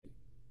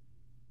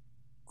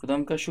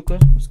खुदावंद का शुक्र,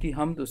 उसकी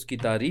हमद, उसकी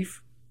तारीफ़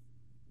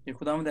कि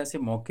खुदावंद ऐसे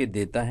मौके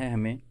देता है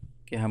हमें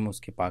कि हम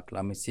उसके पाक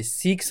कलाम से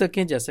सीख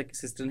सकें। जैसा कि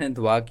सिस्टर ने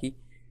दुआ की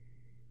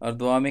और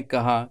दुआ में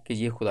कहा कि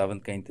ये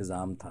खुदावंद का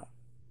इंतज़ाम था,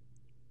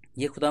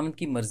 ये खुदावंद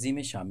की मर्ज़ी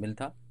में शामिल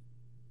था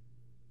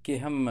कि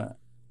हम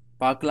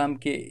पाक कलाम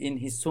के इन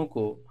हिस्सों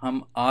को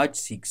हम आज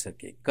सीख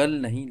सकें, कल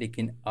नहीं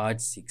लेकिन आज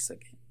सीख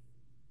सकें।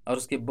 और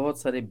उसके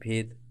बहुत सारे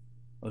भेद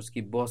और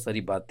उसकी बहुत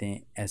सारी बातें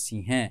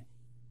ऐसी हैं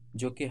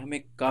जो कि हमें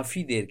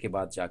काफ़ी देर के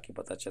बाद जाके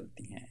पता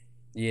चलती हैं।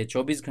 ये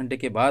 24 घंटे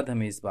के बाद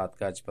हमें इस बात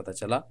का आज पता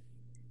चला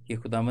कि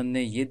खुदावंद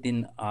ने ये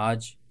दिन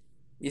आज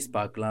इस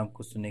पाक कलाम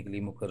को सुनने के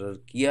लिए मुकर्रर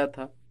किया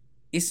था,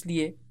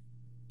 इसलिए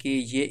कि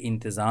ये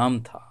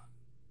इंतज़ाम था।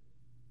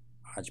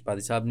 आज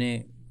पादी साहब ने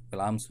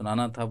कलाम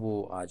सुनाना था,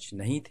 वो आज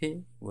नहीं थे,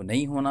 वो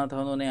नहीं होना था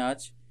उन्होंने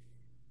आज,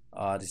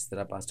 और इस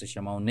तरह पास्टर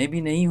शमाउ ने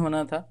भी नहीं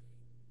होना था।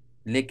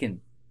 लेकिन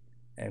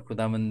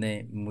खुदावंद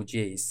ने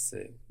मुझे इस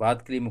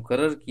बात के लिए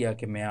मुकर्रर किया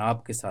कि मैं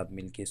आपके साथ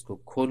मिलके इसको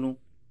खोलूं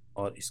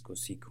और इसको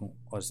सीखूं,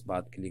 और इस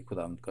बात के लिए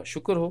खुदावंद का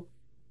शुक्र हो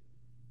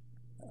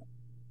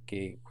कि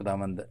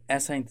खुदावंद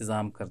ऐसा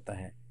इंतज़ाम करता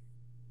है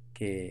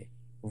कि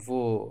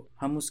वो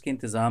हम उसके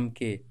इंतज़ाम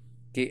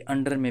के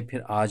अंडर में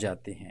फिर आ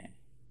जाते हैं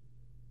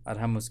और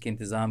हम उसके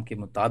इंतज़ाम के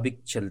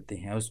मुताबिक चलते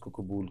हैं, उसको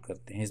कबूल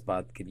करते हैं। इस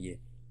बात के लिए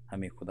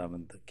हमें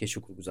खुदावंद के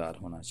शुक्रगुजार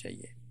होना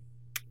चाहिए।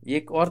 ये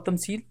एक और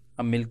तमसील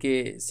हम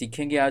मिलके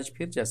सीखेंगे आज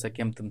फिर, जैसा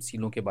कि हम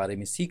तमसीलों के बारे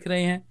में सीख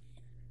रहे हैं।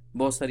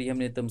 बहुत सारी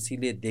हमने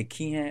तमसीलें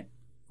देखी हैं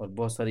और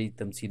बहुत सारी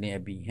तमसीलें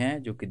अभी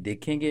हैं जो कि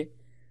देखेंगे,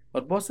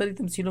 और बहुत सारी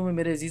तमसीलों में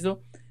मेरे अजीज़ों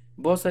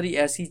बहुत सारी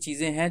ऐसी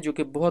चीज़ें हैं जो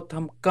कि बहुत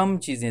हम कम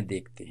चीज़ें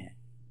देखते हैं,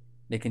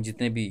 लेकिन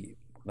जितने भी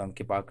खुदाम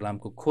के पाक कलाम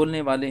को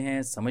खोलने वाले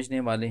हैं, समझने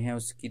वाले हैं,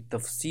 उसकी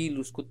तफसील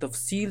उसको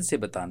तफसील से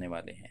बताने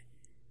वाले हैं,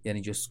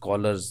 यानी जो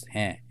स्कॉलर्स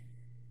हैं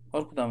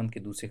और खुदावंद के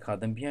दूसरे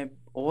खादम भी हैं,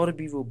 और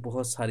भी वो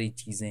बहुत सारी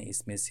चीज़ें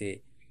इसमें से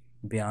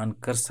बयान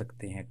कर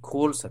सकते हैं,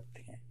 खोल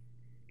सकते हैं,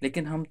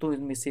 लेकिन हम तो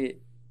इनमें से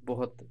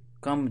बहुत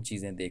कम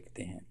चीज़ें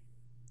देखते हैं।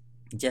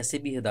 जैसे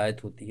भी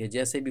हिदायत होती है,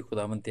 जैसे भी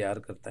खुदावंद तैयार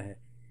करता है,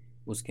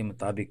 उसके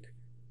मुताबिक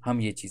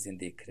हम ये चीज़ें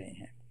देख रहे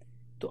हैं।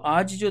 तो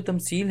आज जो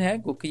तमसील है,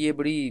 क्योंकि ये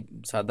बड़ी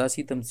सादा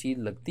सी तमसील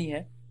लगती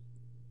है,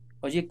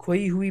 और ये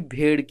खोई हुई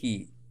भेड़ की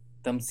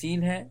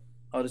तमसील है,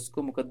 और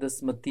इसको मुकद्दस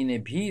मत्ती ने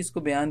भी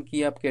इसको बयान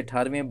किया, आपके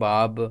 18वें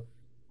बाब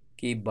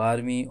की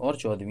 12वीं और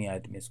 14वीं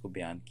आयत में इसको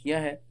बयान किया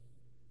है।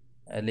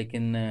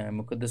 लेकिन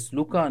मुकद्दस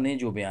लूका ने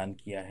जो बयान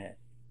किया है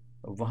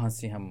वहाँ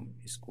से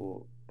हम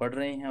इसको पढ़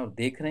रहे हैं और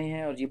देख रहे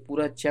हैं, और ये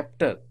पूरा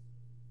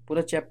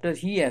चैप्टर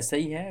ही ऐसा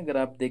ही है। अगर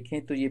आप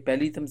देखें तो ये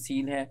पहली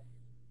तमसील है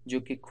जो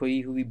कि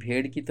खोई हुई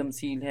भेड़ की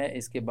तमसील है।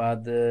 इसके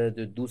बाद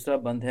जो दूसरा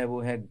बंद है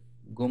वो है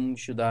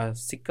गुमशुदा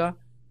सिक्का,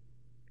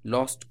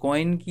 लॉस्ट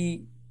कॉइन की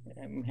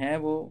है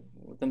वो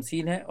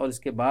तमसील है, और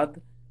इसके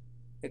बाद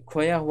एक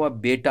खोया हुआ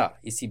बेटा।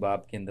 इसी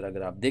बाब के अंदर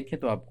अगर आप देखें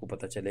तो आपको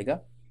पता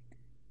चलेगा,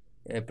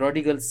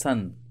 प्रोडिगल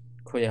सन,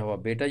 खोया हुआ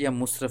बेटा या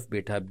मुसरफ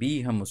बेटा भी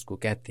हम उसको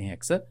कहते हैं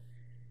अक्सर।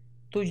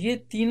 तो ये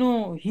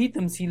तीनों ही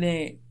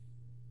तमसीलें,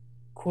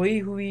 खोई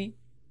हुई,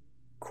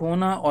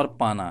 खोना और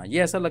पाना,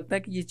 ये ऐसा लगता है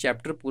कि ये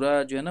चैप्टर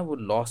पूरा जो है ना वो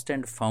लॉस्ट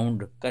एंड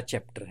फाउंड का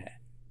चैप्टर है।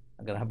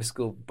 अगर आप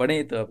इसको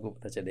पढ़ें तो आपको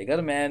पता चलेगा,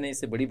 और मैंने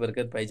इससे बड़ी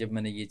बरकत पाई जब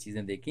मैंने ये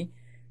चीज़ें देखी।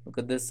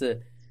 मुकद्दस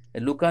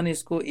लूका ने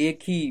इसको एक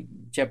ही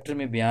चैप्टर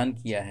में बयान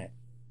किया है,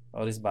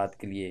 और इस बात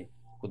के लिए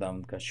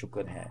खुदावंद का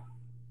शुक्र है।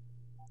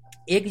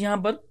 एक यहाँ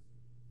पर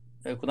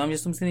खुदाम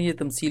यीशु मसीह ने ये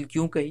तमसील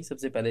क्यों कही,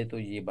 सबसे पहले तो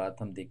ये बात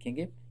हम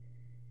देखेंगे।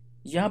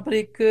 यहाँ पर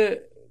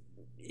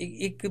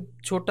एक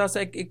छोटा सा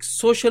एक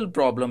सोशल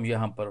प्रॉब्लम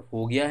यहाँ पर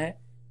हो गया है,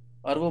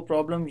 और वो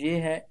प्रॉब्लम ये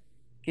है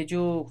कि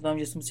जो खुदाम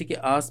यीशु मसीह के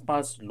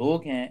आसपास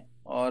लोग हैं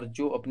और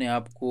जो अपने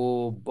आप को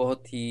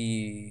बहुत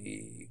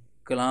ही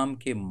कलाम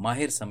के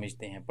माहिर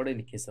समझते हैं, पढ़े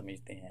लिखे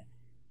समझते हैं,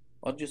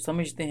 और जो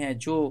समझते हैं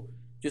जो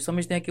जो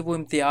समझते हैं कि वो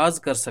इम्तियाज़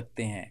कर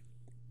सकते हैं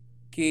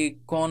कि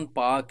कौन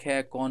पाक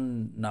है, कौन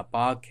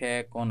नापाक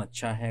है, कौन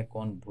अच्छा है,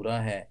 कौन बुरा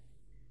है,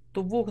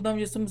 तो वो खुदाम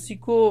यीशु मसीह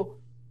को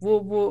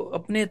वो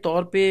अपने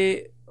तौर पे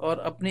और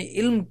अपने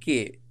इल्म के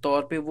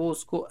तौर पे वो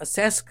उसको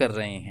असेस कर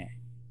रहे हैं।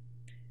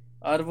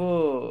 और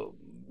वो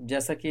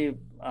जैसा कि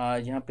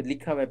यहाँ पे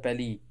लिखा हुआ है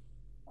पहली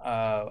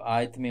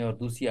आयत में और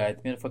दूसरी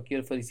आयत में, फकीर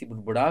और फरीसी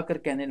बुड़बुड़ा कर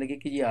कहने लगे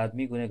कि ये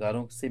आदमी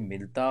गुनहगारों से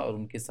मिलता और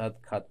उनके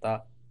साथ खाता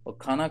और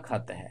खाना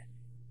खाता है,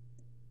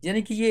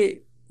 यानी कि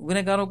ये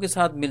गुनहगारों के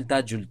साथ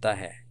मिलता जुलता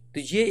है। तो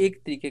ये एक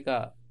तरीके का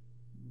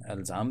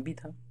इल्ज़ाम भी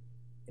था,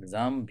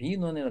 इल्ज़ाम भी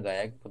उन्होंने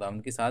लगाया कि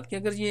खुदावंद के साथ कि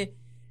अगर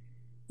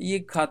ये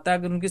खाता,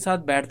 अगर उनके साथ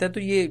बैठता है तो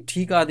ये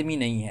ठीक आदमी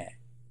नहीं है।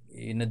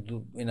 इन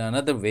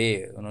अनदर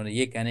वे उन्होंने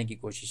ये कहने की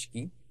कोशिश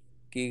की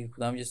कि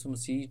खुदावंद यीशु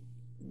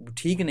मसीह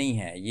ठीक नहीं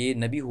है, ये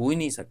नबी हो ही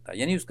नहीं सकता,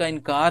 यानी उसका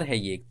इनकार है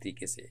ये एक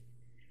तरीके से।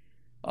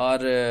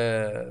 और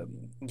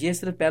ये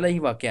सिर्फ पहला ही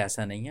वाक़या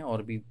ऐसा नहीं है,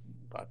 और भी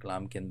पाक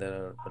कलाम के अंदर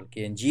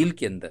बल्कि इंजील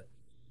के अंदर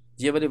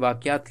ये वाले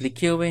वाक़यात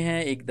लिखे हुए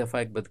हैं। एक दफ़ा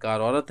एक बदकार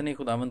औरत ने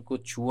खुदावंद को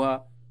छुआ,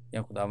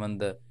 या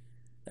खुदावंद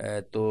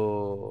तो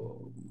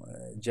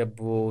जब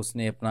वो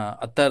उसने अपना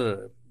अतर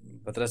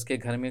पतरस के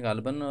घर में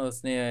गालबन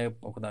उसने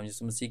खुदा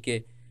यीशु मसीह के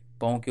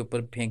पाँव के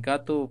ऊपर फेंका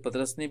तो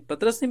पतरस ने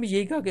भी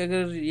यही कहा कि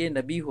अगर ये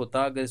नबी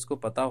होता, अगर इसको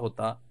पता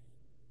होता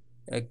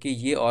कि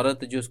ये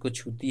औरत जो इसको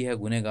छूती है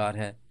गुनहगार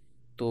है,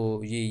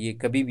 तो ये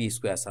कभी भी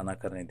इसको ऐसा ना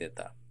करने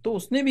देता। तो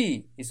उसने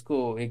भी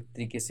इसको एक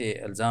तरीके से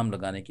इल्ज़ाम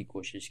लगाने की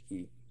कोशिश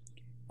की।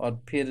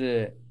 और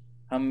फिर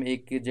हम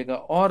एक जगह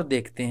और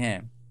देखते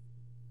हैं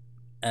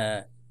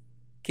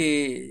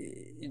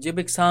कि जब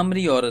एक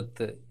सामरी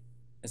औरत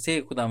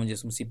से खुदावंद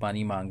यीशु मसीह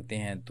पानी मांगते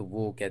हैं, तो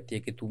वो कहती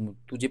है कि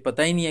तुझे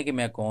पता ही नहीं है कि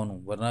मैं कौन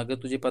हूँ, वरना अगर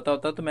तुझे पता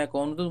होता तो मैं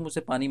कौन हूँ तो तू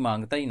मुझसे पानी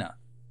मांगता ही ना।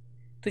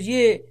 तो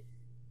ये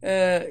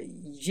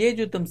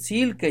जो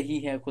तमसील कही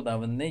है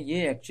खुदावंद ने,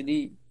 ये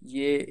एक्चुअली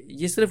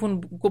ये सिर्फ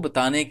उनको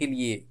बताने के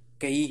लिए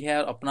कही है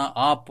और अपना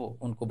आप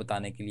उनको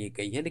बताने के लिए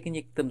कही है, लेकिन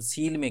ये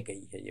तमसील में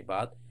कही है ये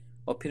बात।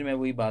 और फिर मैं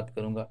वही बात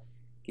करूँगा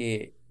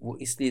कि वो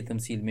इसलिए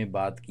तमसील में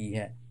बात की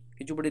है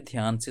कि जो बड़े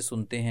ध्यान से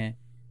सुनते हैं,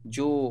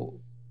 जो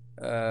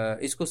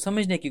इसको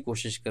समझने की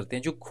कोशिश करते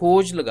हैं, जो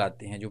खोज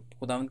लगाते हैं, जो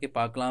खुदावंद के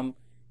पाक कलाम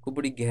को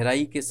बड़ी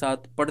गहराई के साथ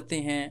पढ़ते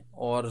हैं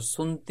और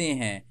सुनते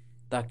हैं,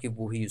 ताकि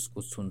वो ही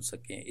उसको सुन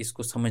सकें,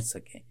 इसको समझ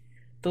सकें।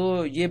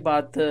 तो ये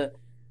बात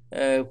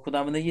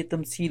खुदावंद ने ये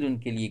तमसील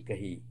उनके लिए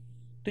कही।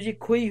 तो ये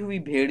खोई हुई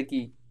भेड़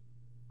की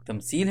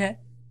तमसील है।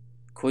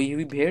 खोई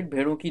हुई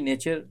भेड़ों की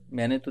नेचर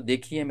मैंने तो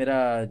देखी है।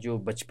 मेरा जो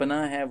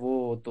बचपना है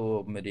वो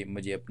तो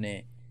मेरे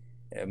अपने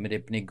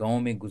गांव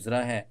में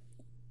गुजरा है,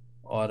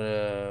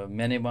 और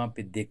मैंने वहाँ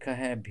पे देखा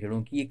है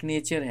भेड़ों की एक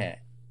नेचर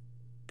है।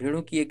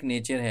 भेड़ों की एक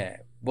नेचर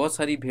है। बहुत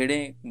सारी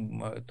भेड़ें,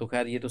 तो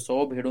खैर ये तो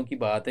 100 भेड़ों की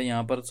बात है,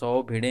 यहाँ पर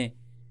 100 भेड़ें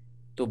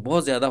तो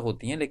बहुत ज़्यादा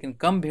होती हैं, लेकिन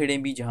कम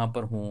भेड़ें भी जहाँ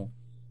पर हों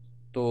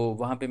तो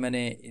वहाँ पे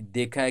मैंने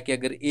देखा है कि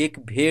अगर एक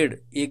भेड़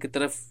एक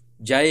तरफ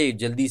जाए,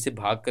 जल्दी से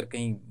भाग कर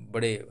कहीं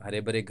बड़े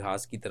हरे भरे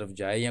घास की तरफ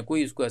जाए, या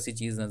कोई उसको ऐसी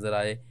चीज़ नज़र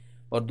आए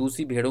और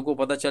दूसरी भेड़ों को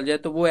पता चल जाए,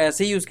 तो वो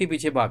ऐसे ही उसके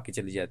पीछे भाग के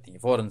चली जाती हैं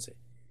फ़ौरन से,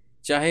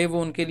 चाहे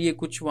वो उनके लिए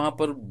कुछ वहाँ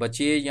पर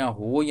बचे या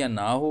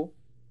ना हो,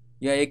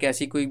 या एक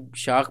ऐसी कोई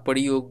शाख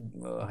पड़ी हो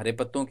हरे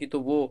पत्तों की, तो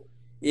वो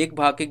एक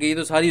भाग के गई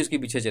तो सारी उसके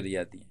पीछे चली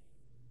जाती हैं।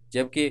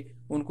 जबकि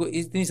उनको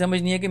इतनी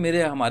समझ नहीं है कि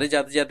हमारे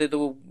जाते जाते तो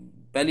वो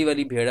पहली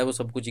वाली भेड़ है, वो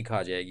सब कुछ ही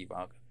खा जाएगी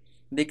वहाँ का।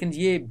 लेकिन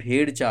ये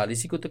भेड़ चाल,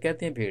 इसी को तो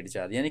कहते हैं भेड़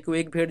चाल, यानी कि वो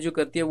एक भेड़ जो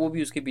करती है वो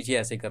भी उसके पीछे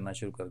ऐसे करना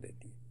शुरू कर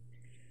देती है।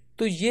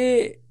 तो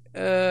ये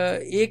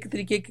एक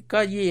तरीके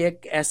का ये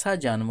एक ऐसा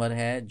जानवर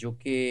है जो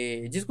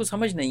कि जिसको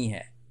समझ नहीं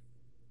है,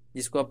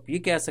 जिसको आप ये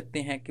कह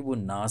सकते हैं कि वो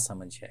ना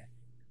समझ है,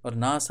 और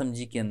ना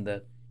समझी के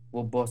अंदर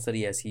वो बहुत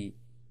सारी ऐसी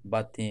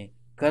बातें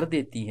कर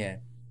देती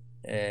है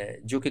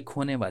जो कि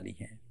खोने वाली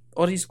हैं।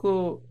 और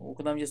इसको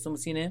खुदाम यीशु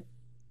मसीह ने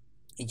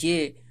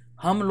ये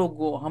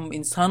हम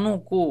इंसानों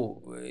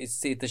को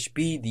इससे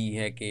तशबीह दी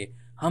है कि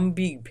हम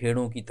भी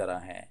भेड़ों की तरह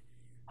हैं।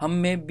 हम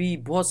में भी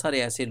बहुत सारे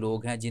ऐसे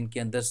लोग हैं जिनके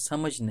अंदर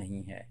समझ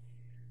नहीं है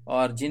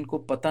और जिनको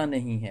पता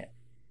नहीं है,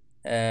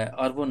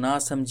 और वो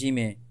नासमझी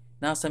में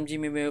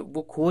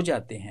वो खो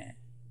जाते हैं,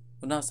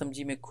 वो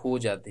नासमझी में खो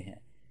जाते हैं,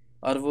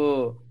 और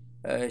वो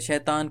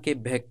शैतान के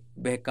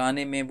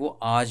बहकाने में वो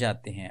आ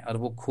जाते हैं और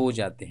वो खो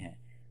जाते हैं।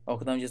 और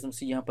खुदाम यीशु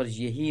मसीह यहाँ पर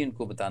यही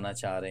उनको बताना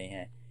चाह रहे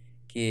हैं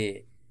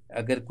कि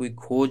अगर कोई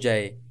खो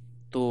जाए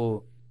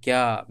तो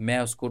क्या मैं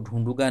उसको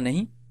ढूंढूंगा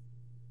नहीं,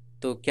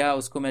 तो क्या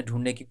उसको मैं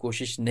ढूंढने की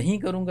कोशिश नहीं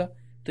करूंगा।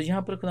 तो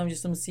यहाँ पर खुदाम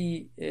यीशु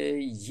मसीह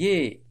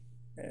ये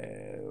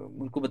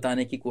उनको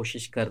बताने की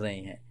कोशिश कर रहे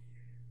हैं।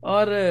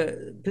 और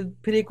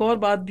फिर एक और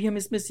बात भी हम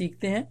इसमें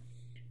सीखते हैं,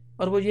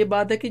 और वो ये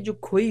बात है कि जो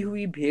खोई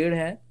हुई भेड़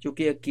है जो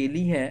कि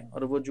अकेली है,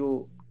 और वो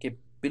जो कि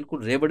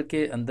बिल्कुल रेवड़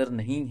के अंदर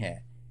नहीं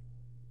है,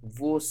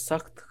 वो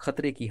सख्त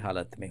खतरे की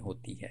हालत में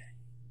होती है।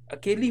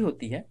 अकेली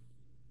होती है,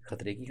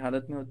 खतरे की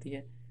हालत में होती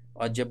है।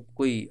 और जब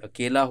कोई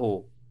अकेला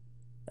हो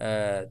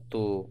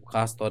तो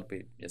ख़ास तौर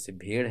पे जैसे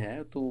भेड़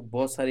है, तो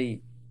बहुत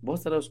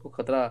सारा उसको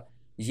खतरा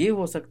ये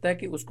हो सकता है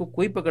कि उसको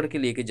कोई पकड़ के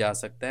लेके जा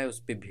सकता है,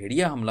 उस पर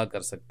भेड़िया हमला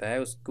कर सकता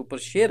है, उसके ऊपर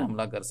शेर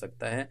हमला कर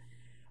सकता है,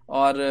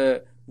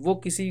 और वो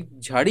किसी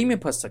झाड़ी में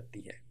फंस सकती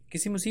है,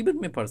 किसी मुसीबत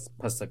में फंस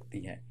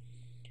सकती है,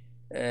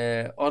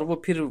 और वो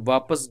फिर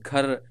वापस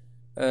घर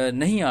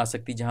नहीं आ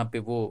सकती जहाँ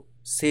पे वो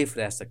सेफ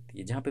रह सकती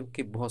है, जहाँ पे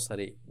कि बहुत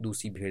सारे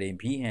दूसरी भेड़ें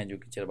भी हैं जो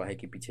कि चरवाहे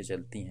के पीछे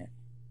चलती हैं,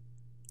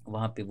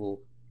 वहाँ पे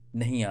वो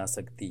नहीं आ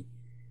सकती।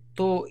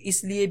 तो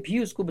इसलिए भी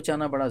उसको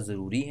बचाना बड़ा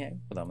ज़रूरी है,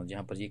 खुदावंद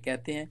यहाँ पर ये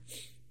कहते हैं,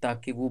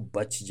 ताकि वो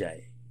बच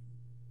जाए।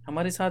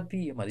 हमारे साथ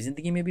भी, हमारी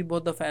ज़िंदगी में भी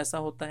बहुत दफ़ा ऐसा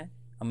होता है,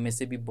 हम में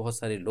से भी बहुत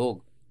सारे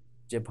लोग,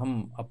 जब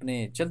हम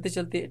अपने चलते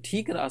चलते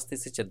ठीक रास्ते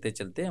से चलते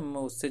चलते हम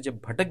उससे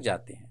जब भटक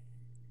जाते हैं,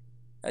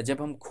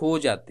 जब हम खो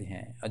जाते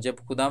हैं, और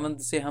जब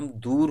खुदावंद से हम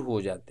दूर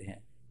हो जाते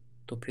हैं,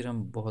 तो फिर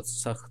हम बहुत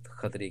सख्त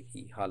खतरे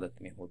की हालत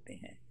में होते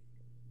हैं।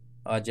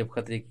 और जब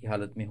खतरे की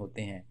हालत में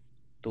होते हैं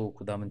तो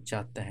खुदावंद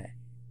चाहता है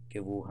कि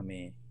वो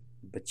हमें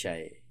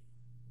बचाए,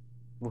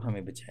 वो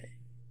हमें बचाए।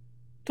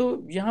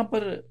 तो यहाँ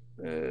पर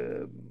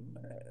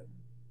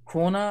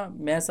खोना,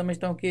 मैं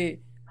समझता हूँ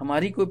कि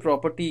हमारी कोई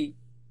प्रॉपर्टी,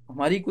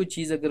 हमारी कोई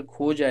चीज़ अगर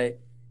खो जाए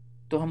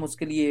तो हम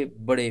उसके लिए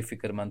बड़े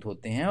फिक्रमंद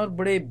होते हैं और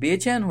बड़े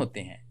बेचैन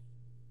होते हैं।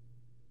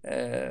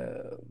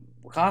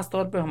 ख़ास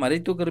तौर पे हमारी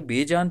तो अगर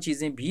बेजान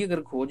चीज़ें भी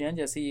अगर खो जाएं,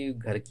 जैसे ये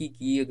घर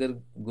की अगर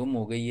गुम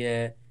हो गई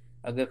है,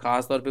 अगर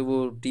ख़ास तौर पे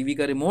वो टीवी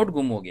का रिमोट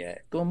गुम हो गया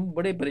है, तो हम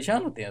बड़े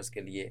परेशान होते हैं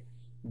उसके लिए।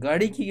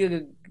 गाड़ी की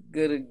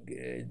अगर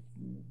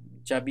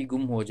चाबी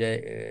गुम हो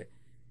जाए,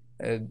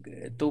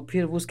 तो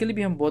फिर उसके लिए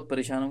भी हम बहुत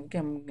परेशान होंगे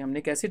कि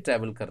हमने कैसे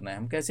ट्रैवल करना है,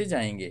 हम कैसे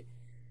जाएंगे।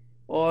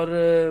 और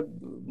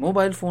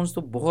मोबाइल फ़ोन्स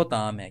तो बहुत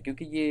आम है,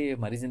 क्योंकि ये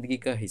हमारी ज़िंदगी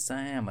का हिस्सा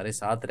हैं, हमारे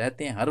साथ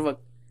रहते हैं हर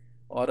वक्त।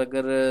 और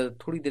अगर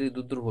थोड़ी देर इधर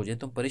उधर हो जाए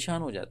तो हम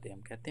परेशान हो जाते हैं,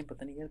 हम कहते हैं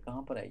पता नहीं यार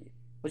कहाँ पर आई है।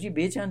 और ये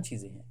बेजान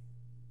चीज़ें हैं।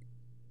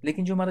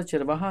 लेकिन जो हमारा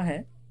चरवाहा है,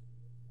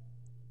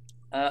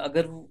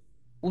 अगर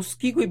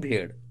उसकी कोई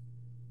भेड़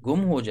गुम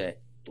हो जाए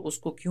तो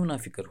उसको क्यों ना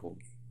फिक्र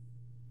होगी,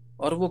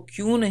 और वो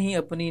क्यों नहीं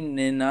अपनी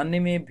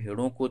 99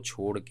 भेड़ों को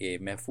छोड़ के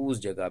महफूज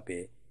जगह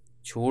पे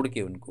छोड़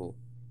के उनको,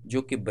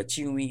 जो कि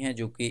बची हुई हैं,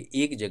 जो कि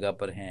एक जगह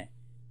पर हैं,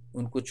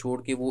 उनको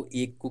छोड़ के वो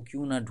एक को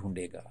क्यों ना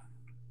ढूंढेगा,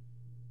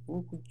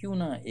 वो क्यों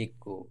ना एक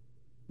को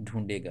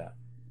ढूंढेगा।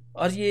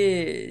 और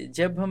ये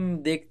जब हम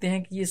देखते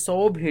हैं कि ये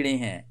 100 भेड़ें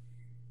हैं,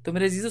 तो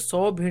मेरे अजीजों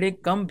 100 भेड़ें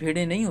कम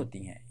भेड़ें नहीं होती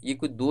हैं। ये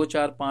कोई 2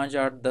 4 5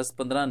 8 10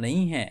 15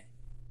 नहीं है,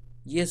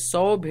 ये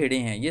 100 भेड़ें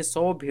हैं। ये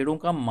 100 भेड़ों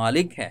का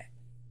मालिक है।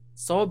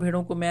 100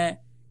 भेड़ों को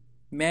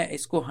मैं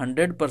इसको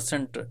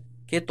 100%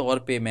 के तौर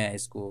पे मैं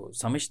इसको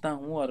समझता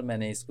हूँ, और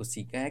मैंने इसको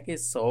सीखा है कि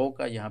 100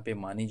 का यहाँ पे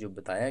मानी जो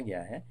बताया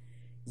गया है,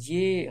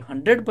 ये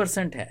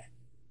 100% है।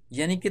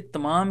 यानी कि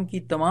तमाम की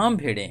तमाम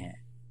भेड़ें हैं।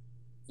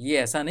 ये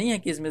ऐसा नहीं है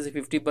कि इसमें से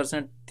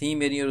 50% थी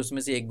मेरी और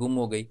उसमें से एक गुम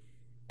हो गई,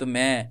 तो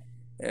मैं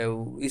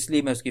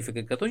इसलिए मैं उसकी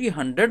फिक्र करता हूँ। ये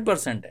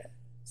 100% है,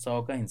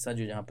 100 का हिस्सा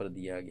जो यहाँ पर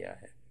दिया गया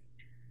है।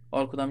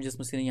 और खुदा जिस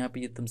मसीह ने यहाँ पे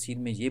ये तमसील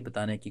में ये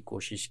बताने की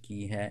कोशिश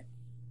की है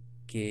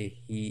कि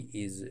he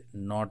is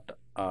not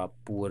a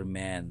poor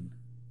man.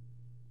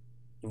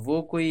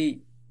 वो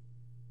कोई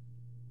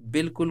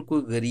बिल्कुल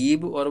कोई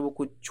गरीब और वो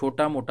कोई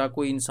छोटा मोटा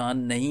कोई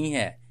इंसान नहीं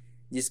है।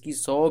 जिसकी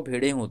 100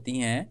 भेड़ें होती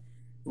हैं,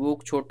 वो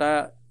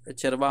छोटा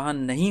चरवाहा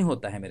नहीं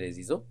होता है मेरे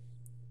अजीज़ों,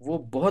 वो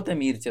बहुत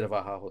अमीर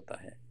चरवाहा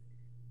होता है।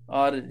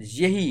 और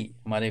यही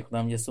हमारे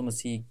खुदाम यीशु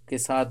मसीह के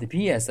साथ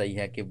भी ऐसा ही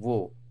है कि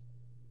वो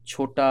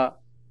छोटा,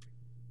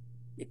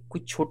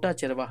 कुछ छोटा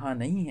चरवाहा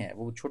नहीं है,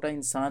 वो छोटा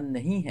इंसान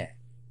नहीं है।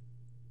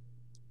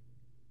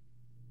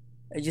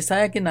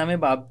 यसाया के नामे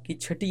बाब की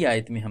 6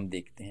 आयत में हम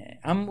देखते हैं,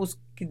 हम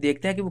उसकी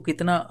देखते हैं कि वो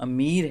कितना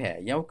अमीर है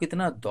या वो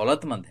कितना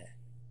दौलतमंद है।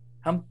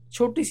 हम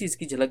छोटी सी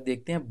इसकी झलक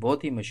देखते हैं,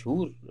 बहुत ही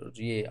मशहूर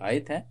ये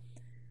आयत है,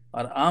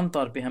 और आम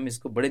तौर पे हम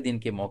इसको बड़े दिन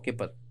के मौके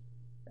पर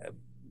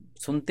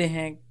सुनते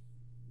हैं।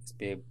 इस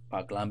पे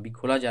पाकलाम भी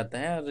खोला जाता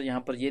है, और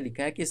यहाँ पर यह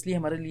लिखा है कि इसलिए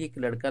हमारे लिए एक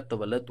लड़का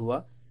तवल्लद हुआ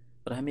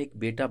और हमें एक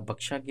बेटा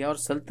बख्शा गया, और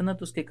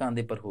सल्तनत उसके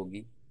कांधे पर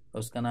होगी, और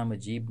उसका नाम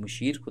अजीब,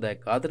 मुशीर, खुदा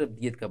कादर,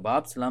 अब्दियत का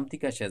बाप, सलामती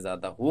का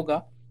शहजादा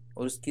होगा।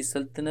 और उसकी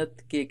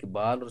सल्तनत के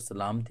इकबाल और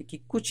सलामती की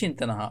कुछ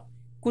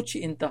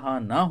इंतहा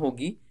ना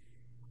होगी,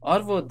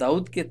 और वो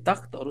दाऊद के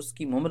तख्त और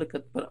उसकी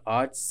मुमलकत पर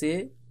आज से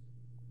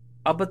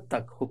अब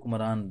तक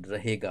हुक्मरान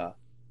रहेगा,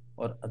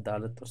 और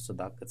अदालत और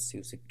सदाकत से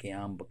उसे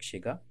क़याम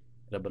बख्शेगा।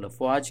 रब्बुल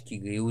अफ़वाज की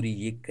गयूरी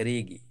ये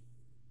करेगी।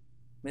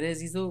 मेरे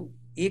अजीजों,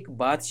 एक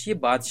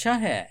बादशाह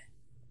है।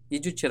 ये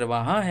जो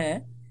चरवाहा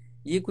है,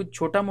 ये कुछ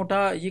छोटा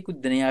मोटा, ये कुछ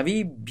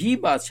दुनियावी भी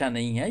बादशाह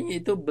नहीं है, ये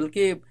तो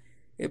बल्कि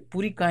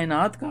पूरी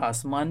कायनात का,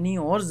 आसमानी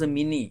और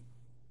ज़मीनी,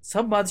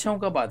 सब बादशाहों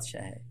का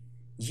बादशाह है।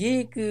 ये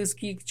एक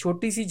इसकी एक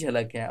छोटी सी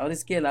झलक है। और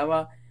इसके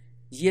अलावा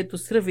ये तो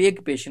सिर्फ एक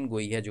पेशन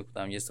गोई है जो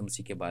खुदाम यीशु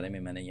मसीह के बारे में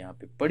मैंने यहाँ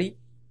पे पढ़ी।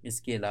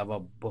 इसके अलावा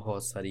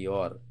बहुत सारी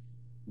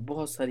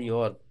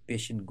और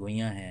पेशन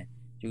गोइयाँ हैं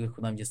जो कि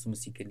खुदाम यीशु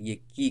मसीह के लिए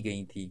की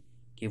गई थी,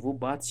 कि वो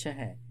बादशाह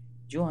है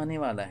जो आने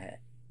वाला है।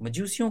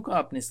 मजूसियों का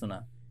आपने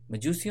सुना,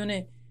 मजूसियों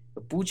ने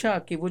पूछा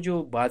कि वो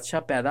जो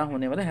बादशाह पैदा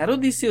होने वाला,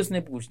 हेरोदिस से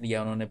उन्होंने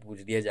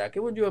पूछ लिया जाके,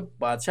 वो जो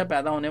बादशाह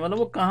पैदा होने वाला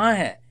वो कहाँ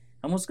है,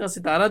 हम उसका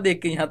सितारा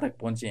देख के यहाँ तक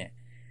पहुँचे हैं।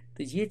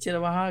 तो ये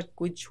चरवाहा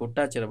कोई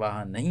छोटा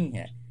चरवाहा नहीं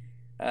है।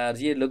 और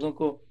ये लोगों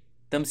को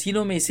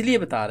तमसीलों में इसलिए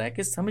बता रहा है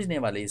कि समझने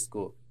वाले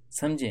इसको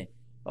समझें।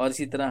 और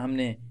इसी तरह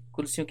हमने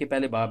कुर्सियों के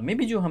पहले बाब में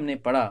भी जो हमने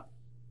पढ़ा,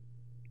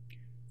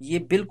 ये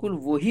बिल्कुल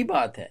वही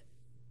बात है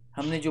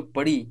हमने जो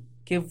पढ़ी,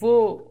 कि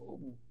वो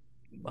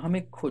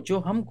हमें जो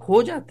हम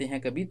खो जाते हैं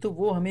कभी, तो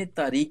वो हमें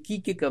तारीकी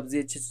के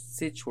कब्जे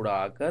से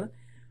छुड़ाकर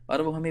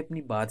और वो हमें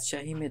अपनी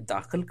बादशाही में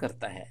दाखिल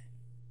करता है,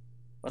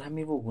 और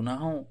हमें वो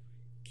गुनाहों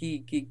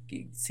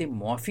की से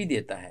माफ़ी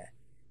देता है।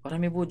 और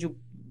हमें वो जो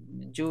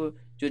जो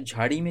जो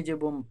झाड़ी में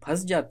जब हम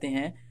फंस जाते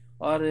हैं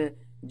और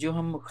जो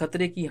हम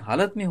खतरे की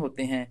हालत में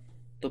होते हैं,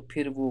 तो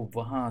फिर वो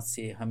वहाँ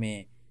से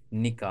हमें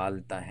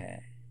निकालता है।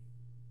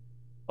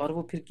 और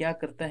वो फिर क्या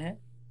करता है,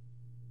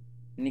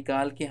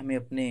 निकाल के हमें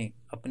अपने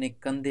अपने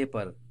कंधे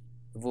पर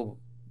वो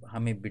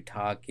हमें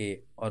बिठा के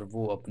और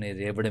वो अपने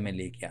रेवड़ में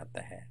लेके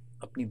आता है,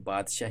 अपनी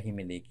बादशाही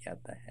में लेके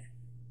आता है।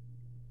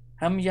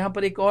 हम यहाँ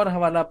पर एक और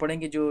हवाला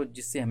पढ़ेंगे जो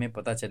जिससे हमें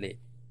पता चले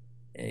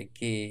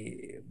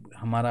कि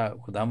हमारा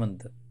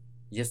खुदावंद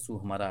यस्सु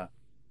हमारा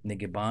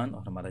निगहबान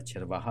और हमारा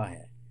चरवाहा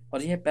है।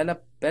 और यह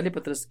पहले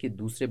पत्रस के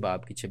 2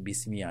 बाब की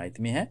 26वीं आयत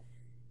में है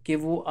कि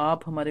वो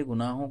आप हमारे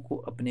गुनाहों को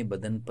अपने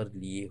बदन पर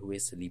लिए हुए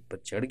सलीब पर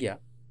चढ़ गया,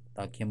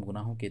 ताकि हम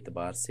गुनाहों के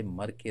एतबार से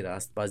मर के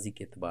रास्तबाजी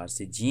के एतबार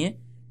से जिएं,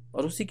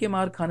 और उसी के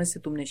मार खाने से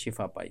तुमने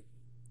शिफा पाई।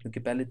 क्योंकि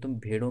पहले तुम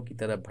भेड़ों की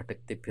तरह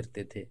भटकते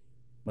फिरते थे,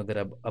 मगर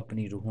अब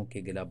अपनी रूहों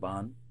के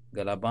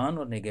गलाबान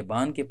और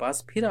निगहबान के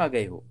पास फिर आ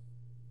गए हो।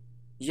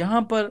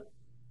 यहाँ पर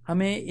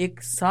हमें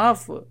एक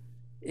साफ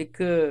एक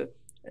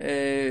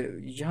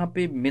यहाँ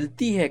पे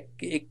मिलती है,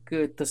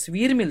 एक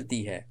तस्वीर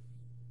मिलती है,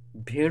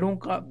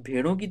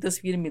 भेड़ों की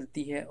तस्वीर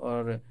मिलती है,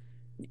 और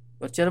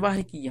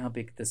चरवाहे की यहाँ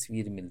पे एक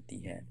तस्वीर मिलती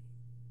है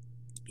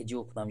कि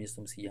जो खुदा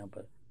यीशु मसीह यहाँ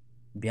पर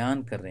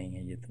बयान कर रहे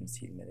हैं, ये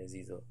तमसील मेरे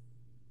अजीजों।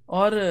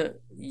 और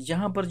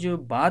यहाँ पर जो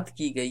बात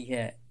की गई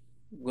है,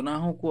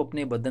 गुनाहों को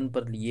अपने बदन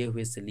पर लिए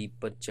हुए सलीब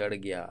पर चढ़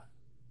गया,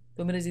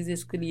 तो मेरे अजीज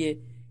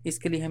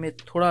इसके लिए हमें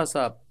थोड़ा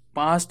सा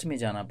पास्ट में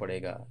जाना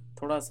पड़ेगा,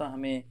 थोड़ा सा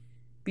हमें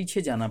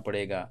पीछे जाना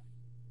पड़ेगा,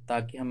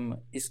 ताकि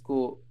हम इसको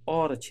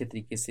और अच्छे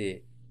तरीके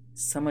से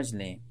समझ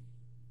लें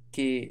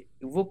कि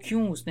वो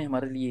क्यों उसने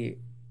हमारे लिए,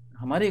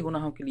 हमारे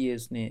गुनाहों के लिए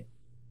उसने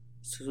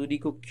सूली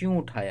को क्यों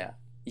उठाया,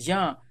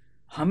 या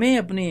हमें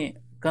अपने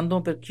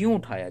कंधों पर क्यों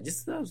उठाया।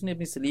 जिस तरह उसने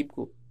अपनी सलीब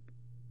को,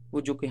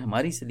 वो जो कि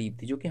हमारी सलीब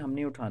थी, जो कि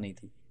हमने उठानी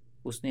थी,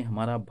 उसने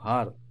हमारा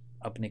भार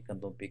अपने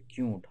कंधों पे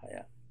क्यों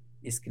उठाया।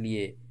 इसके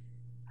लिए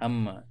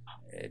हम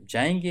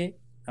जाएंगे,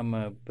 हम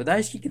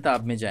पैदाइश की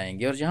किताब में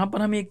जाएंगे, और जहाँ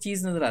पर हमें एक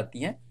चीज़ नज़र आती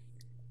है,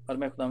 और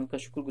मैं खुदावंद का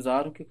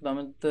शुक्रगुजार हूँ कि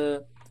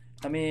खुदावंद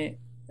हमें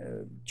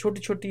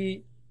छोटी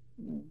छोटी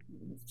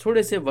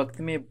थोड़े से वक्त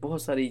में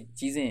बहुत सारी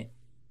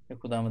चीज़ें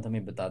खुदावंद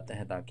हमें बताता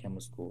है, ताकि हम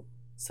उसको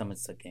समझ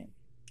सकें।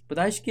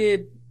 पैदाइश के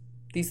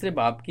 3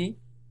 बाब की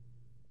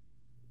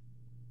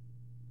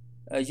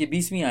ये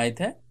 20वीं आयत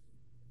है,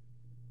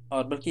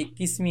 और बल्कि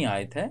 21वीं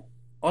आयत है।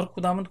 और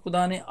खुदावंद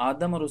खुदा ने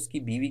आदम और उसकी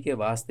बीवी के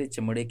वास्ते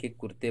चमड़े के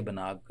कुर्ते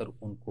बनाकर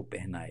उनको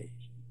पहनाए।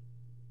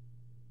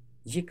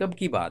 ये कब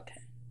की बात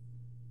है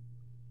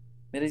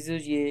मेरे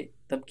अजीज? ये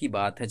तब की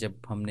बात है जब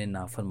हमने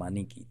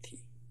नाफरमानी की थी,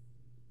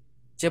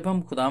 जब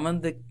हम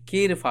खुदावंद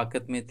के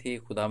रफाकत में थे,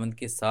 खुदावंद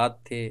के साथ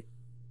थे,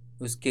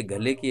 उसके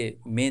गले के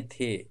में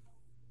थे,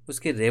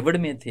 उसके रेवड़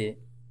में थे,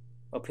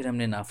 और फिर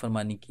हमने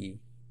नाफरमानी की,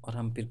 और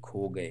हम फिर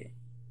खो गए,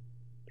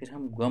 फिर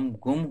हम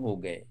गुम हो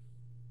गए,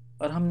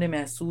 और हमने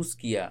महसूस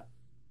किया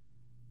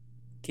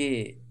कि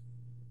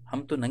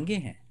हम तो नंगे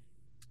हैं।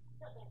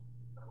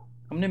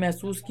 हमने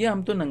महसूस किया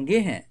हम तो नंगे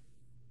हैं।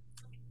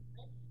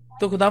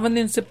 तो खुदावंद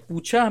ने उनसे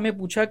पूछा, हमें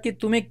पूछा कि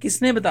तुम्हें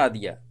किसने बता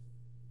दिया,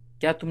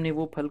 क्या तुमने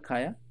वो फल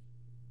खाया?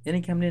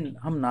 यानी कि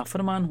हम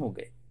नाफरमान हो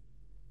गए।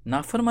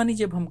 नाफरमानी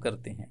जब हम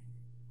करते हैं,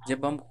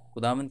 जब हम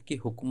खुदावंद के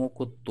हुक्मों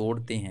को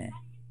तोड़ते हैं,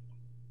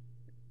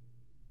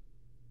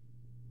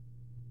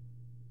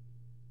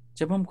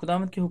 जब हम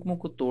खुदावंद के हुक्मों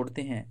को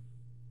तोड़ते हैं,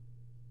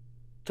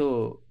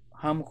 तो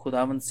हम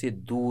खुदावंद से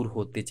दूर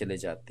होते चले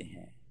जाते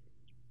हैं,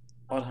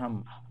 और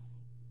हम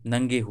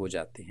नंगे हो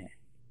जाते हैं।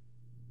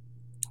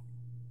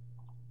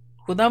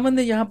 खुदावंद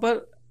ने यहाँ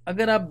पर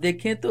अगर आप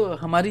देखें तो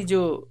हमारा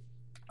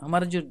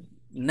जो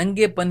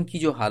नंगेपन की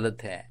जो हालत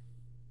है,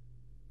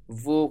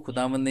 वो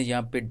खुदावंद ने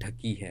यहाँ पे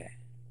ढकी है।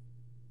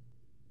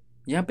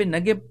 यहाँ पे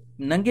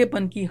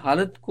नंगेपन की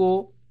हालत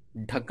को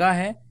ढका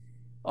है।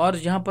 और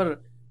यहाँ पर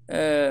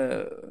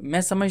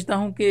मैं समझता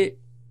हूँ कि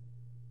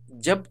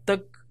जब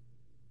तक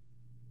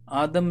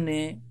आदम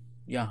ने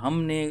या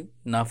हमने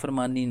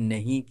नाफरमानी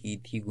नहीं की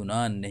थी,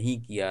 गुनाह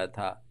नहीं किया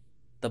था,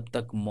 तब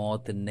तक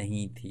मौत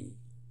नहीं थी,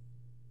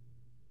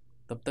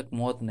 तब तक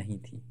मौत नहीं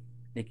थी।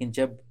 लेकिन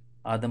जब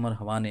आदम और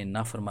हवा ने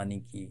नाफरमानी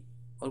की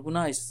और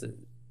गुनाह इस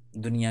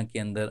दुनिया के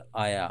अंदर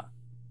आया,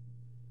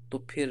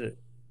 तो फिर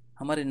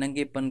हमारे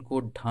नंगेपन को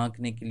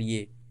ढांकने के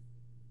लिए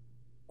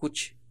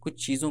कुछ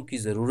चीज़ों की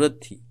ज़रूरत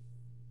थी।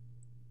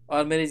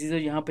 और मेरे चीज़ों,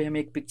 यहाँ पे हमें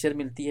एक पिक्चर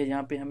मिलती है,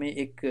 यहाँ पे हमें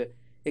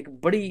एक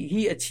बड़ी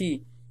ही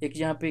अच्छी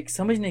यहाँ पे एक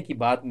समझने की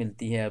बात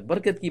मिलती है,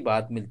 बरकत की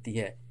बात मिलती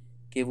है,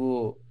 कि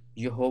वो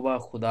यहोवा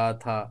खुदा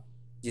था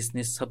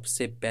जिसने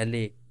सबसे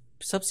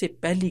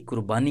पहली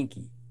कुर्बानी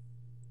की,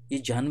 ये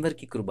जानवर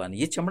की कुर्बानी।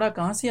 ये चमड़ा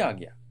कहाँ से आ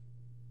गया?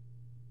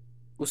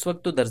 उस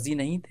वक्त तो दर्जी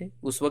नहीं थे,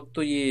 उस वक्त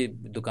तो ये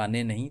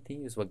दुकानें नहीं थी,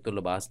 उस वक्त तो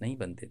लिबास नहीं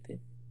बनते थे,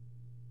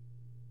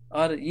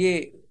 और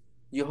ये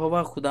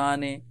यहोवा खुदा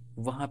ने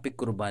वहाँ पे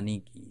कुर्बानी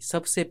की,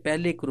 सबसे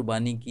पहले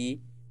कुर्बानी की,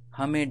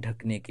 हमें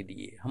ढकने के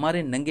लिए,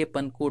 हमारे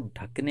नंगेपन को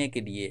ढकने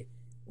के लिए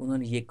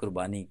उन्होंने ये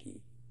कुर्बानी की।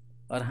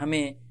 और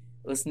हमें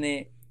उसने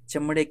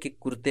चमड़े के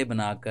कुर्ते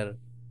बनाकर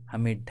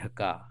हमें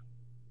ढका।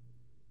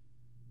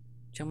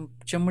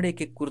 चमड़े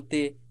के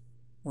कुर्ते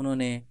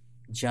उन्होंने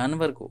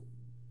जानवर को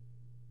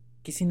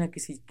किसी न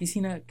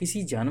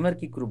किसी जानवर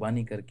की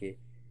कुर्बानी करके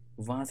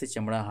वहाँ से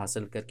चमड़ा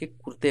हासिल करके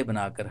कुर्ते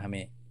बनाकर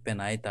हमें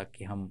पहनाए,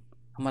 ताकि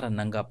हमारा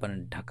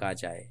नंगापन ढका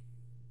जाए।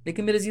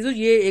 लेकिन मेरे अजीजों,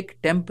 ये एक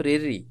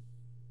टेम्परेरी,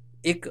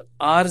 एक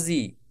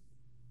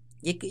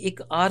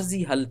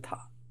आर्जी हल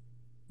था,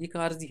 एक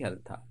आर्जी हल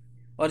था।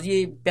 और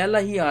ये पहला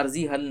ही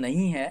आर्जी हल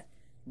नहीं है।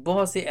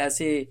 बहुत से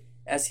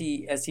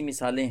ऐसी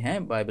मिसालें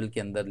हैं बाइबल के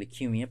अंदर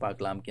लिखी हुई हैं, पाक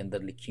कलाम के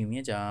अंदर लिखी हुई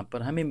हैं, जहाँ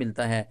पर हमें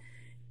मिलता है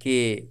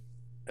कि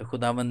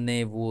खुदावंद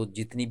ने वो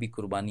जितनी भी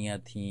कुर्बानियाँ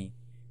थीं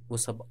वो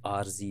सब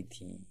आर्जी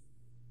थी।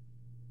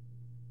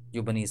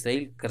 जो बनी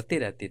इसराइल करते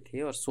रहते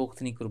थे और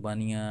सोख्तनी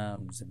कुर्बानियाँ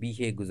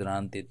ज़बीहे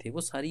गुजरानते थे,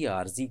 वो सारी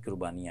आर्जी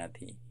कुर्बानियाँ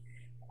थी।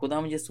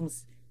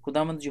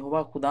 खुदामंद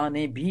यहोवा खुदा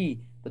ने भी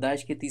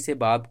पैदाइश के 30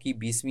 बाब की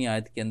 20वीं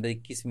आयत के अंदर,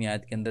 21वीं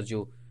आयत के अंदर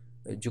जो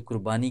जो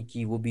कुर्बानी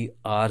की वो भी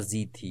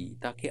आर्जी थी,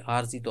 ताकि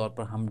आर्जी तौर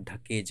पर हम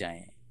ढके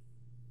जाएं।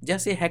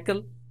 जैसे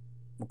हैकल,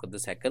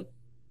 मुकद्दस हैकल,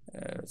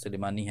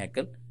 सुलेमानी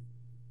हैकल,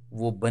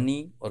 वो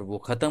बनी और वो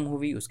ख़त्म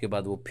हुई, उसके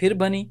बाद वो फिर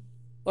बनी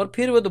और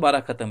फिर वो दोबारा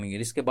ख़त्म हुई।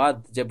 इसके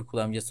बाद जब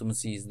खुदा यीशु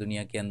मसीह इस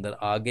दुनिया के अंदर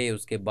आ गए,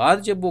 उसके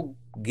बाद जब वो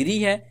गिरी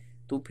है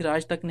तो फिर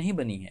आज तक नहीं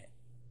बनी है,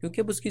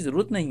 क्योंकि अब उसकी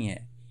ज़रूरत नहीं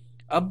है।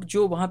 अब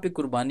जो वहाँ पे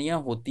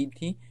कुर्बानियाँ होती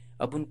थी,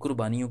 अब उन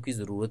कुर्बानियों की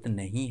ज़रूरत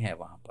नहीं है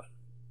वहाँ पर,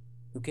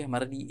 क्योंकि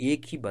हमारे लिए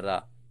एक ही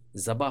बर्रा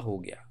ज़बा हो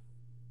गया,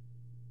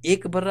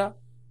 एक बर्रा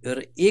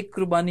और एक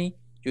कुर्बानी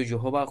जो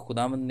यहोवा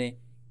खुदावंद ने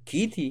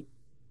की थी,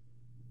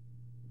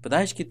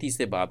 पैदाइश के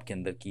 30 बाब के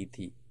अंदर की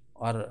थी,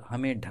 और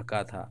हमें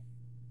ढका था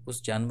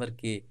उस जानवर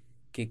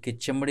के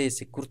चमड़े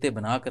से कुर्ते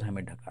बनाकर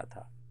हमें ढका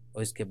था।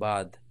 और इसके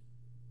बाद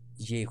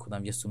ये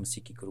खुदाम यीशु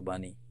मसीह की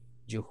कुर्बानी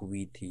जो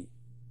हुई थी,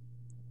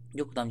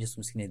 जो खुदाम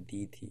यीशु मसीह ने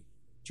दी थी,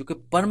 जो कि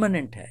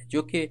परमानेंट है,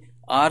 जो कि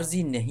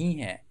आर्जी नहीं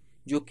है,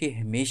 जो कि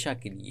हमेशा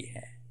के लिए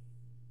है।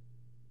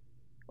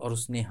 और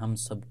उसने हम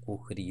सबको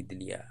खरीद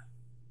लिया।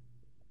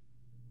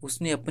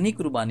 उसने अपनी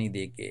कुर्बानी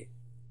देके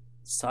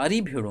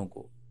सारी भेड़ों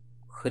को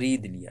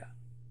खरीद लिया।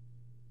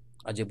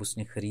 और जब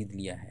उसने खरीद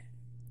लिया है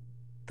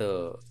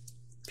तो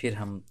फिर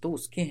हम तो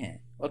उसके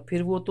हैं, और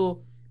फिर वो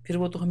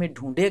तो हमें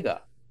ढूंढेगा।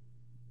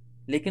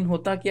 लेकिन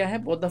होता क्या है,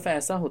 बहुत दफ़ा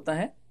ऐसा होता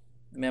है,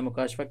 मैं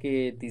मुकाशफा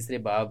के 3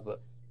 बाब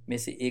में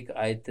से एक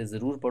आयत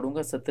ज़रूर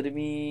पढ़ूंगा,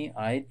 17वीं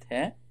आयत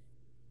है,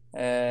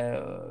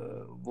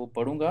 वो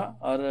पढ़ूंगा।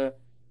 और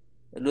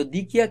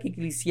लौदीकिया की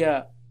कलीसिया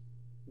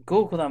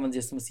को खुदावंद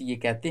यीशु मसीह ये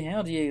कहते हैं,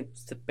 और ये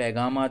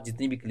पैगाम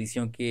जितनी भी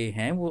कलीसियों के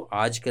हैं वो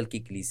आजकल की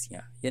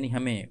कलीसियाँ, यानी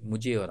हमें,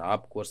 मुझे और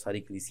आपको और सारी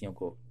कलीसियों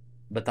को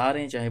बता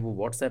रहे हैं, चाहे वो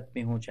व्हाट्सएप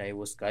में हो, चाहे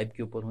वो स्काइप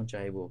के ऊपर हो,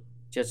 चाहे वो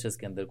चर्चेस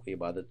के अंदर कोई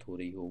इबादत हो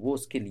रही हो, वो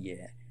उसके लिए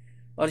है।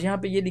 और यहाँ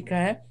पे ये लिखा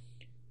है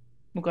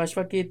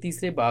मुकाशफा के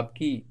 3 बाब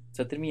की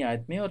 17वीं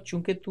आयत में, और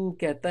चूंकि तू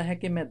कहता है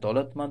कि मैं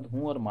दौलतमंद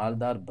हूँ और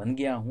मालदार बन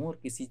गया हूँ और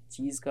किसी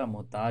चीज़ का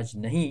मोहताज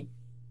नहीं,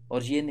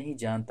 और ये नहीं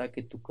जानता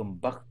कि तू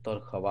कमबख्त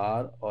और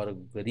खवार और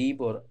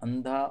गरीब और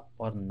अंधा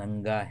और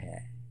नंगा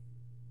है।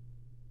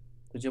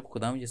 तो जब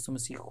खुदा यीशु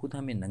मसीह खुद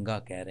हमें नंगा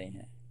कह रहे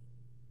हैं,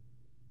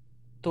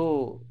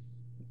 तो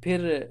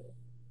फिर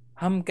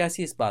हम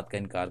कैसे इस बात का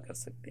इनकार कर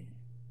सकते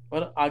हैं।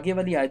 और आगे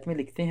वाली आयत में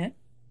लिखते हैं,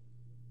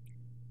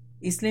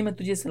 इसलिए मैं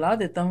तुझे सलाह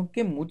देता हूं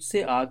कि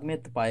मुझसे आग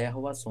में तपाया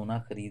हुआ सोना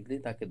खरीद ले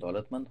ताकि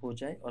दौलतमंद हो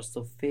जाए, और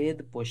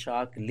सफ़ेद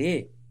पोशाक ले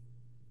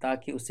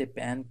ताकि उसे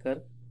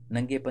पहनकर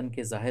नंगेपन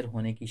के जाहिर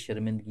होने की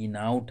शर्मिंदगी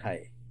ना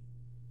उठाए।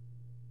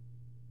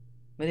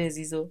 मेरे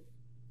अजीजों,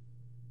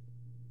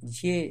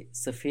 ये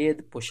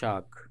सफ़ेद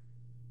पोशाक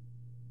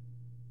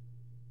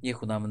ये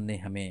खुदावंद ने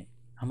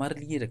हमारे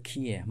लिए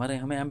रखी है,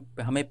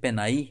 हमें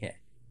पहनाई है।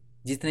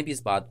 जितने भी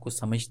इस बात को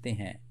समझते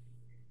हैं,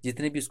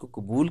 जितने भी उसको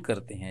कबूल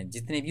करते हैं,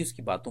 जितने भी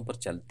उसकी बातों पर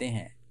चलते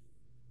हैं,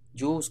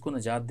 जो उसको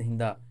नजात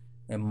दहिंदा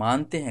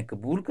मानते हैं,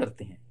 कबूल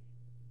करते हैं,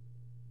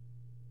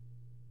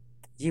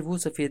 ये वो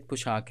सफ़ेद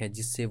पोशाक है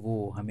जिससे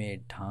वो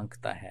हमें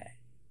ढांकता है।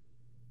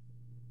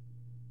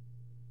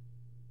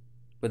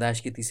 पैदाइश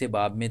के 3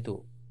 बाब में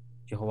तो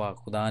यहोवा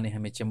खुदा ने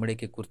हमें चमड़े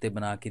के कुर्ते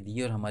बना के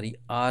दिए और हमारी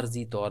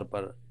आर्जी तौर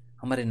पर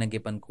हमारे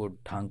नंगेपन को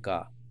ढांका।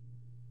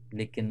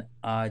 लेकिन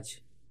आज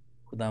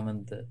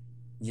खुदावंद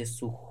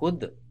यीशु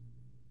खुद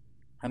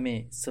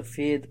हमें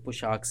सफ़ेद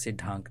पोशाक से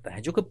ढांकता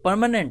है, जो कि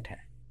परमानेंट है,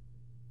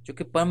 जो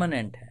कि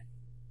परमानेंट है।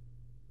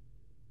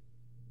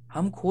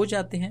 हम खो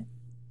जाते हैं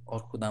और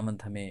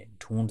खुदावंद हमें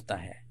ढूंढता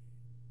है,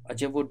 और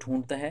जब वो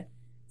ढूंढता है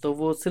तो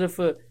वो सिर्फ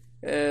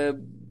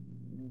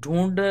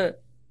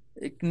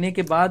ढूंढने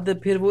के बाद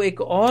फिर वो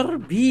एक और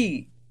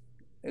भी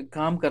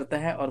काम करता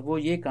है, और वो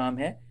ये काम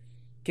है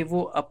कि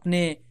वो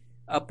अपने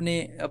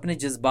अपने अपने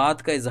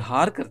जज्बात का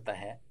इजहार करता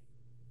है।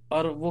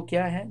 और वो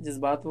क्या है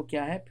जज्बात, वो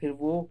क्या है, फिर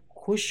वो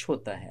खुश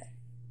होता है।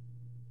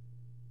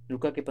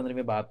 लूका के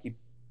 15वें बाब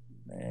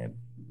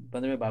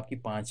की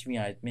 5वीं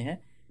आयत में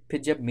है,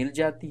 फिर जब मिल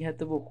जाती है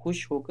तो वो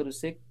खुश होकर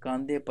उसे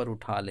कंधे पर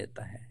उठा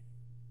लेता है।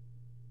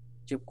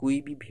 जब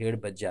कोई भी भेड़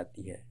बच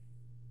जाती है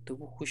तो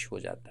वो खुश हो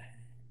जाता है,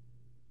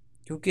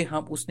 क्योंकि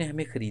उसने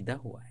हमें खरीदा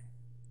हुआ है।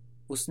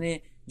 उसने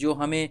जो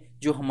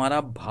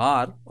हमारा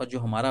भार और जो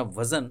हमारा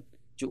वजन,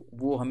 जो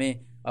वो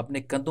हमें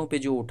अपने कंधों पे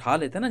जो उठा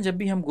लेता है ना, जब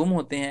भी हम गुम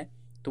होते हैं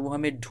तो वो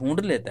हमें ढूंढ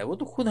लेता है। वो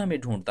तो खुद हमें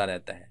ढूंढता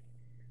रहता है,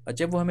 और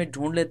जब वो हमें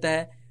ढूंढ लेता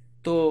है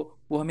तो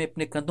वो हमें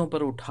अपने कंधों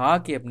पर उठा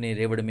के अपने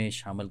रेवड़ में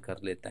शामिल कर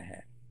लेता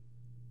है।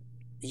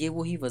 ये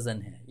वही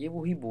वजन है, ये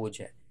वही बोझ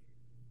है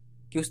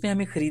कि उसने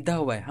हमें खरीदा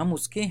हुआ है, हम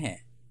उसके हैं।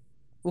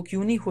 वो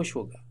क्यों नहीं खुश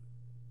होगा,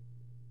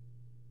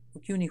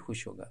 वो क्यों नहीं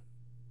खुश होगा।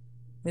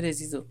 मेरे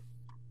अजीजों,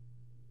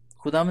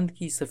 खुदावंद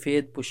की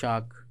सफ़ेद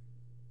पोशाक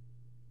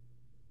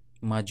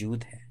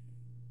मौजूद है,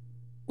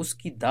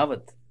 उसकी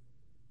दावत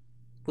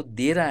वो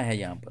दे रहा है,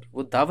 यहाँ पर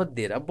वो दावत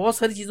दे रहा है, बहुत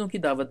सारी चीज़ों की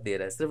दावत दे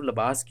रहा है, सिर्फ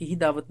लिबास की ही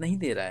दावत नहीं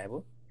दे रहा है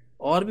वो,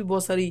 और भी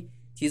बहुत सारी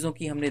चीज़ों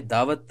की हमने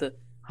दावत,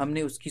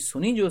 हमने उसकी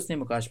सुनी जो उसने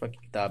मुकाशफा की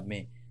किताब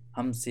में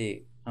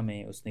हमसे,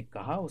 हमें उसने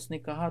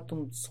कहा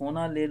तुम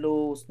सोना ले लो,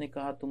 उसने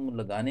कहा तुम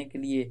लगाने के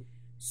लिए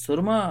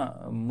सुरमा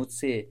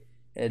मुझसे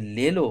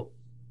ले लो,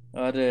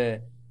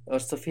 और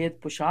सफ़ेद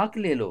पोशाक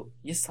ले लो।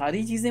 ये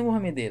सारी चीज़ें वो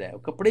हमें दे रहा है,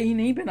 कपड़े ही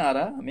नहीं पहना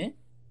रहा हमें,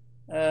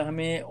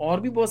 हमें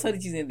और भी बहुत सारी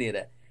चीज़ें दे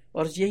रहा है।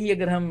 और यही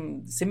अगर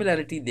हम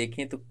सिमिलैरिटी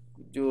देखें तो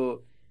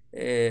जो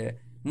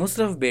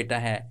मुशर्रफ बेटा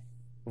है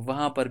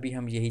वहाँ पर भी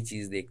हम यही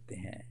चीज़ देखते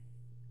हैं।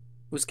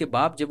 उसके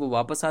बाप जब वो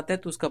वापस आता है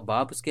तो उसका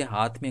बाप उसके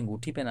हाथ में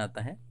अंगूठी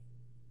पहनाता है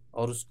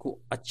और उसको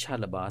अच्छा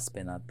लिबास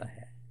पहनाता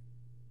है,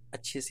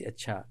 अच्छे से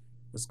अच्छा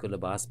उसको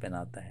लिबास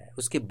पहनाता है,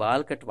 उसके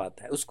बाल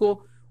कटवाता है, उसको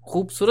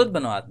खूबसूरत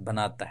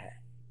बनाता है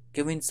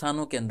कि वो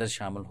इंसानों के अंदर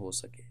शामिल हो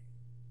सके।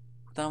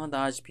 खुदावंद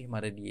आज भी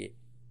हमारे लिए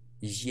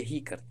यही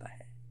करता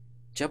है।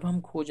 जब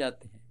हम खो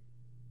जाते हैं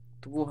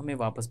तो वो हमें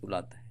वापस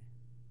बुलाता है,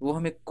 वो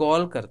हमें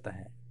कॉल करता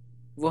है,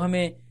 वो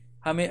हमें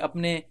हमें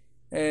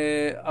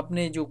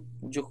अपने जो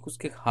जो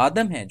उसके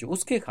खादम हैं, जो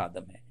उसके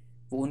खादम हैं,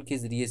 वो उनके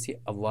ज़रिए से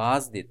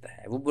आवाज़ देता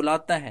है, वो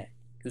बुलाता है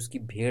कि उसकी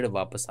भेड़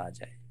वापस आ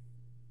जाए,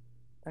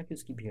 ताकि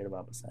उसकी भेड़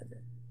वापस आ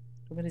जाए।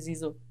 तो मेरे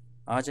जीजो,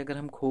 आज अगर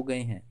हम खो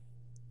गए हैं,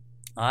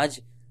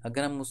 आज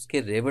अगर हम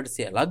उसके रेवड़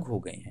से अलग हो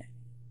गए हैं,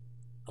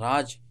 और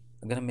आज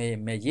अगर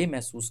मैं ये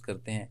महसूस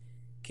करते हैं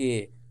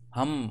कि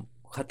हम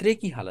खतरे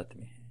की हालत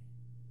में हैं,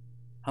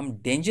 हम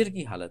डेंजर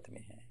की हालत में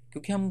हैं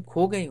क्योंकि हम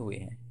खो गए हुए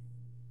हैं,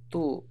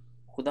 तो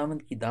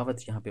खुदावंद की दावत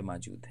यहाँ पे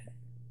मौजूद है।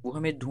 वो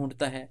हमें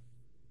ढूंढता है,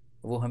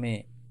 वो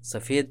हमें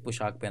सफ़ेद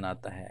पोशाक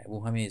पहनाता है, वो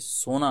हमें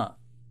सोना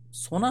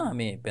सोना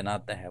हमें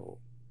पहनाता है वो,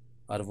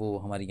 और वो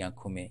हमारी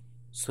आंखों में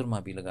सुरमा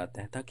भी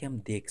लगाता है ताकि हम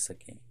देख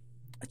सकें,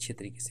 अच्छे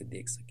तरीके से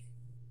देख सकें।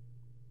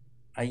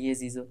 आइए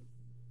अजीज़ो,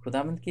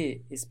 खुदावंद के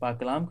इस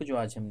पाकलाम को जो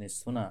आज हमने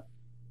सुना,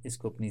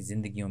 इसको अपनी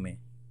ज़िंदगियों में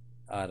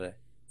और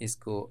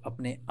इसको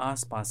अपने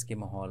आसपास के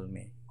माहौल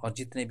में, और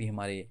जितने भी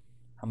हमारे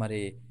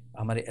हमारे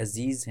हमारे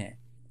अजीज़ हैं,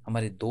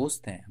 हमारे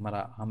दोस्त हैं,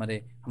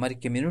 हमारी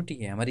कम्युनिटी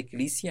है, हमारी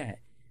कलीसिया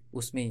है,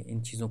 उसमें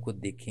इन चीज़ों को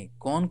देखें।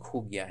 कौन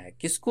खो गया है,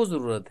 किसको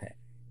ज़रूरत है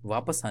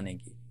वापस आने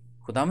की,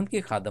 खुदावंद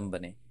के खादम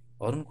बने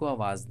और उनको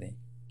आवाज़ दें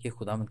कि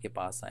खुदावंद के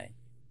पास आएँ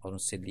और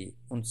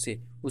उनसे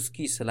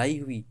उसकी सिलाई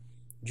हुई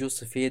जो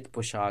सफ़ेद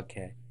पोशाक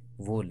है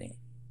वो लें।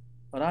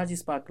 और आज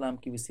इस पाक कलाम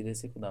की वसीले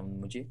से खुदावंद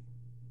मुझे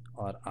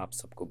और आप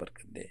सबको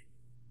बरकत दे।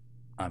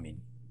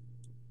 आमीन।